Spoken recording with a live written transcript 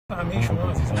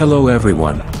Hello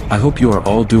everyone, I hope you are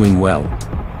all doing well.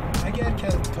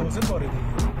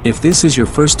 If this is your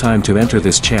first time to enter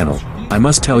this channel, I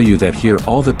must tell you that here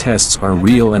all the tests are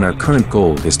real and our current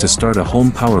goal is to start a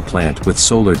home power plant with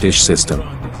solar dish system.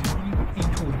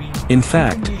 In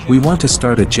fact, we want to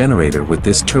start a generator with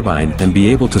this turbine and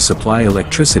be able to supply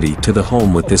electricity to the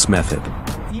home with this method.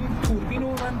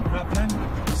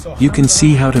 You can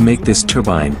see how to make this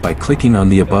turbine by clicking on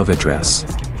the above address.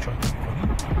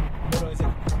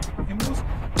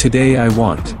 Today I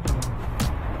want.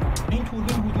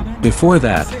 Before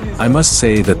that, I must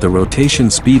say that the rotation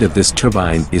speed of this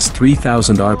turbine is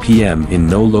 3000 RPM in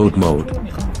no load mode.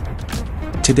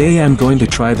 Today I'm going to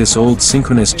try this old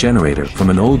synchronous generator from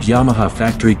an old Yamaha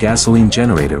factory gasoline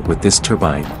generator with this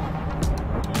turbine.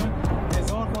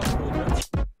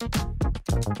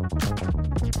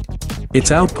 Its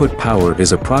output power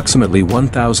is approximately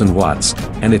 1000 watts,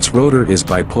 and its rotor is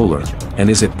bipolar, and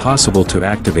is it possible to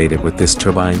activate it with this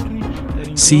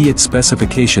turbine? See its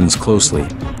specifications closely.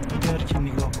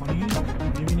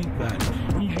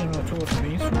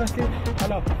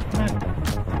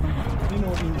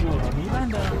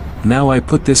 Now I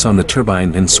put this on the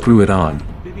turbine and screw it on.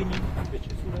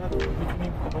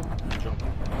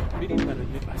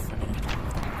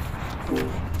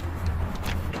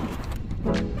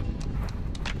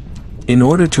 In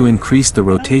order to increase the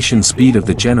rotation speed of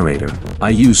the generator, I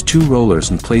use two rollers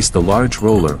and place the large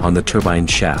roller on the turbine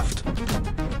shaft.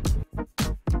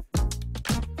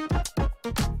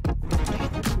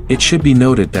 It should be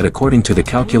noted that according to the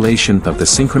calculation of the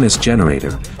synchronous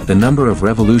generator, the number of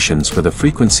revolutions for the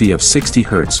frequency of 60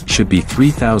 Hz should be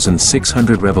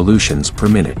 3600 revolutions per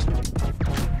minute.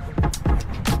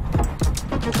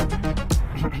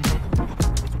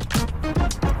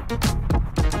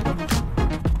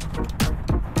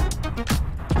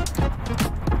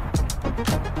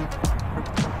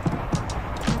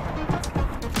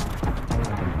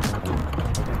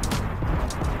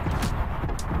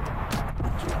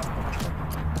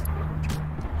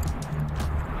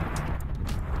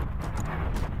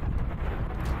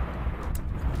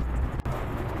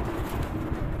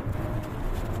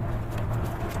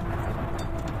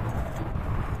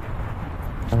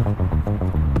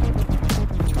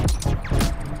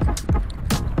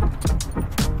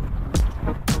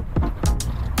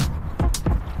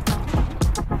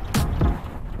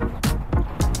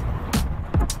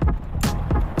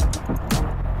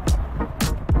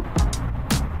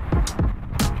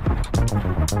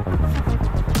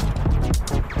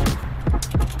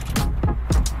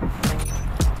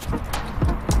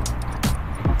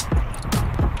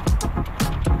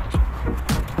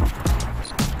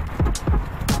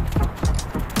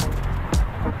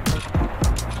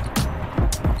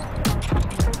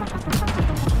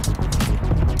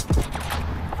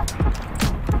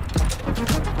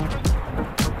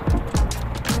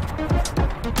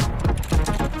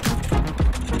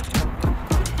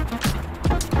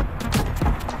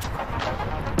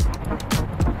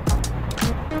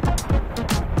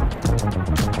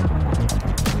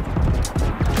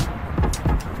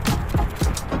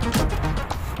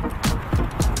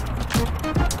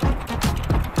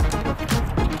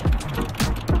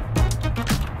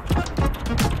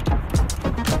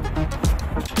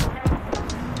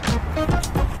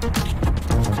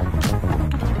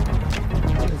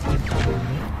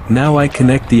 Now I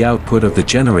connect the output of the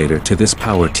generator to this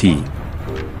power T.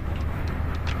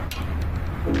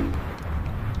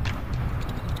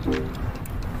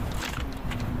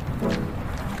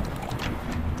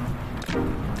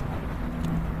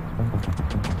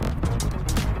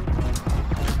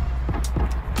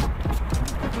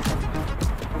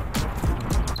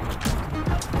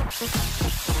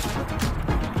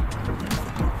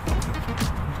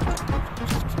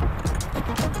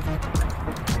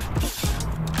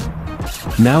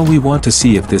 Now we want to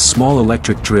see if this small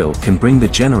electric drill can bring the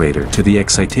generator to the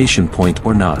excitation point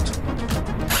or not.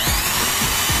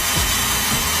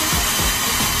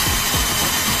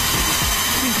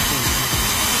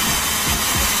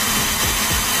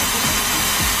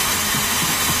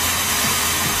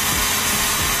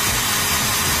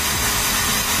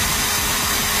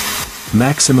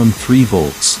 Maximum 3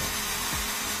 volts.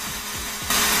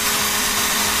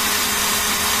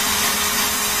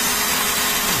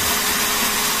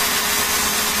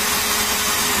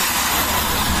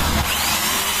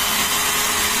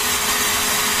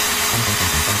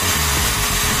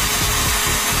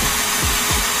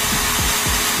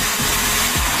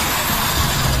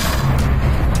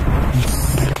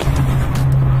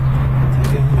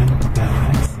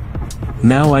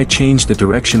 Now I change the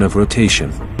direction of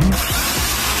rotation.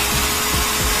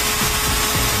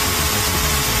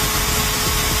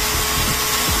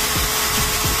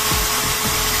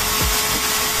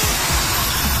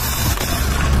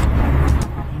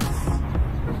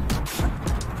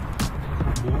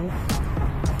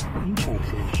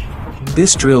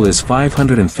 This drill is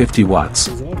 550 watts,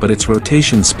 but its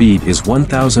rotation speed is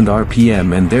 1000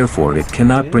 RPM and therefore it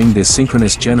cannot bring this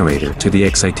synchronous generator to the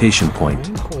excitation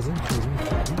point.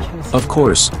 Of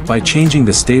course, by changing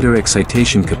the stator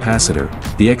excitation capacitor,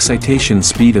 the excitation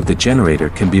speed of the generator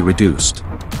can be reduced.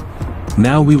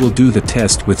 Now we will do the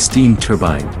test with steam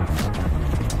turbine.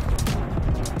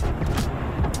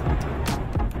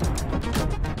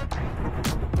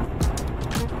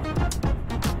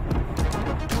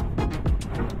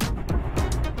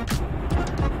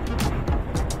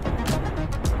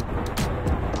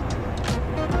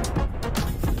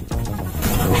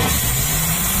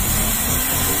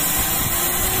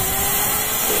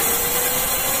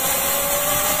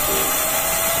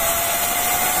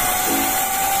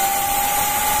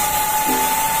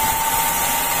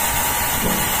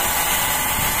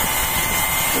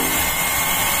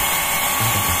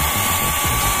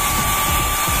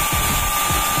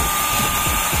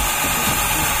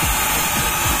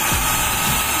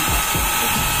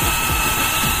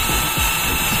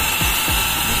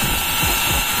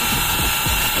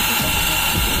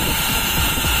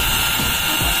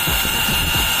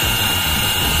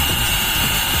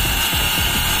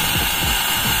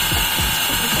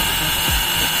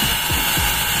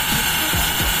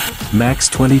 Max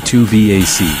 22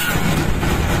 VAC.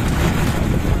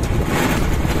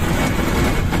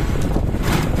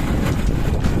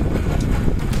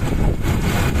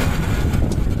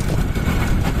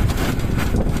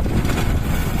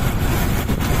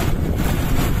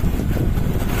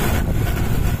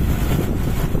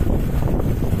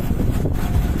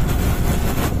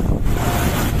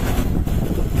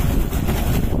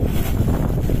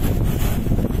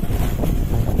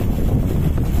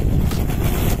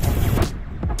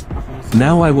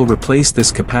 Now I will replace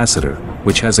this capacitor,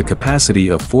 which has a capacity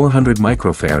of 400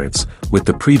 microfarads, with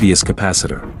the previous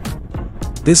capacitor.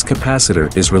 This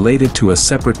capacitor is related to a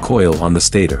separate coil on the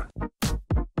stator.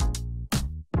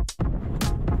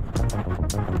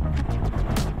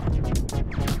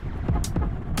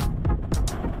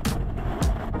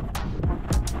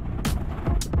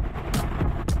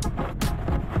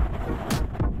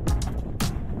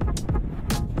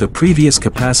 The previous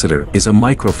capacitor is a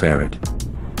microfarad.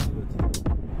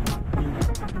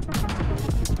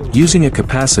 Using a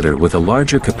capacitor with a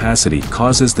larger capacity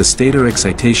causes the stator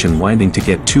excitation winding to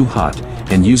get too hot,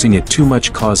 and using it too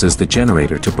much causes the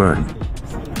generator to burn.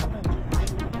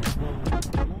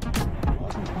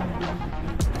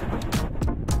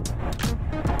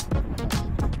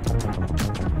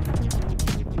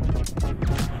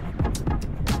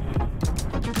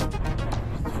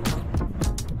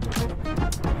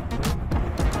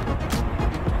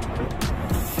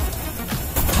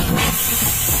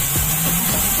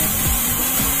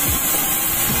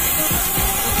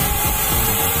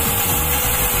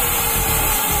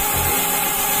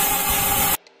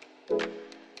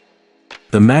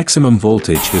 The maximum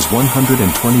voltage is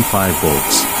 125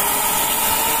 volts.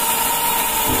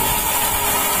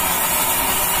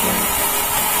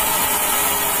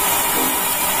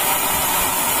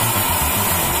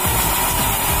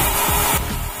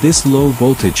 This low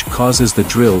voltage causes the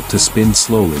drill to spin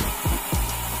slowly.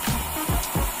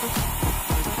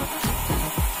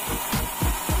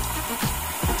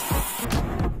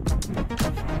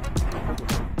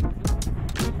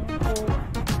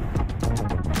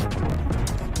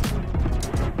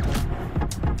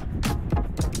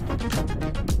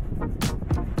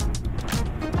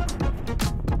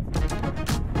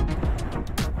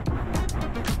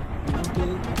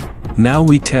 Now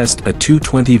we test a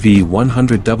 220V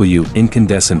 100W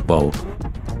incandescent bulb.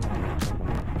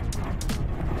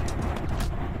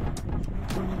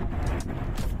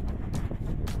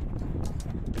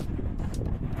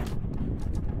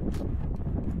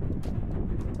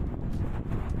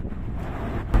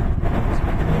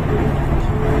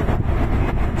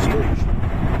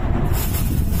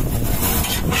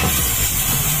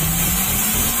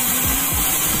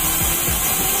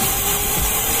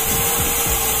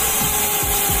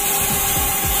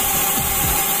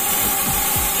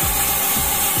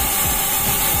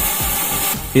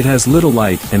 It has little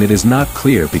light and it is not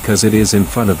clear because it is in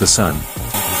front of the sun.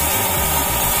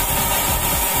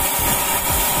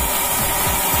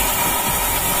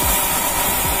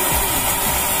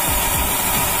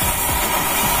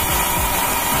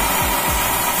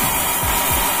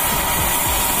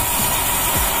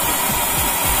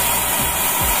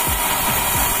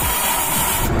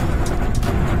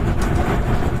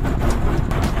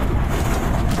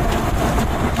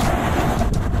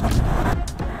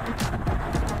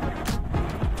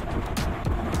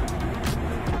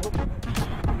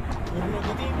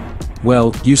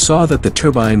 Well, you saw that the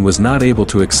turbine was not able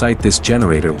to excite this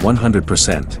generator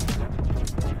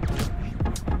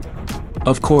 100%.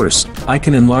 Of course, I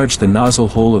can enlarge the nozzle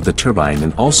hole of the turbine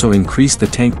and also increase the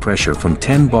tank pressure from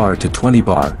 10 bar to 20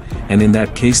 bar, and in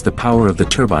that case the power of the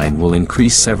turbine will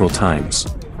increase several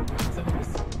times.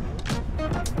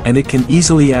 And it can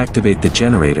easily activate the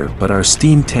generator, but our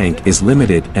steam tank is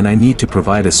limited and I need to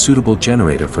provide a suitable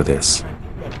generator for this.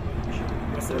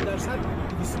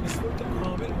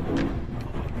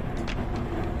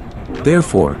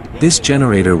 Therefore, this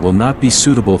generator will not be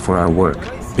suitable for our work,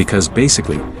 because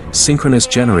basically, synchronous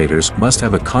generators must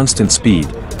have a constant speed,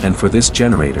 and for this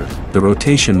generator, the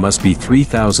rotation must be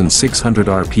 3600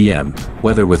 RPM,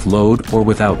 whether with load or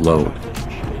without load.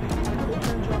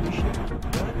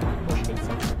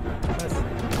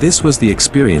 This was the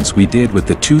experience we did with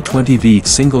the 220V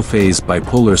single-phase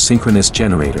bipolar synchronous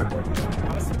generator.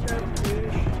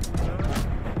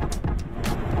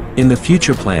 In the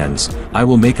future plans, I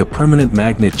will make a permanent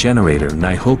magnet generator and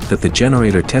I hope that the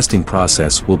generator testing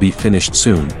process will be finished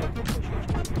soon.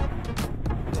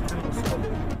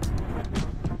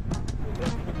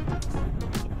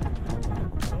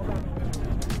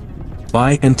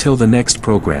 Bye until the next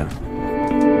program.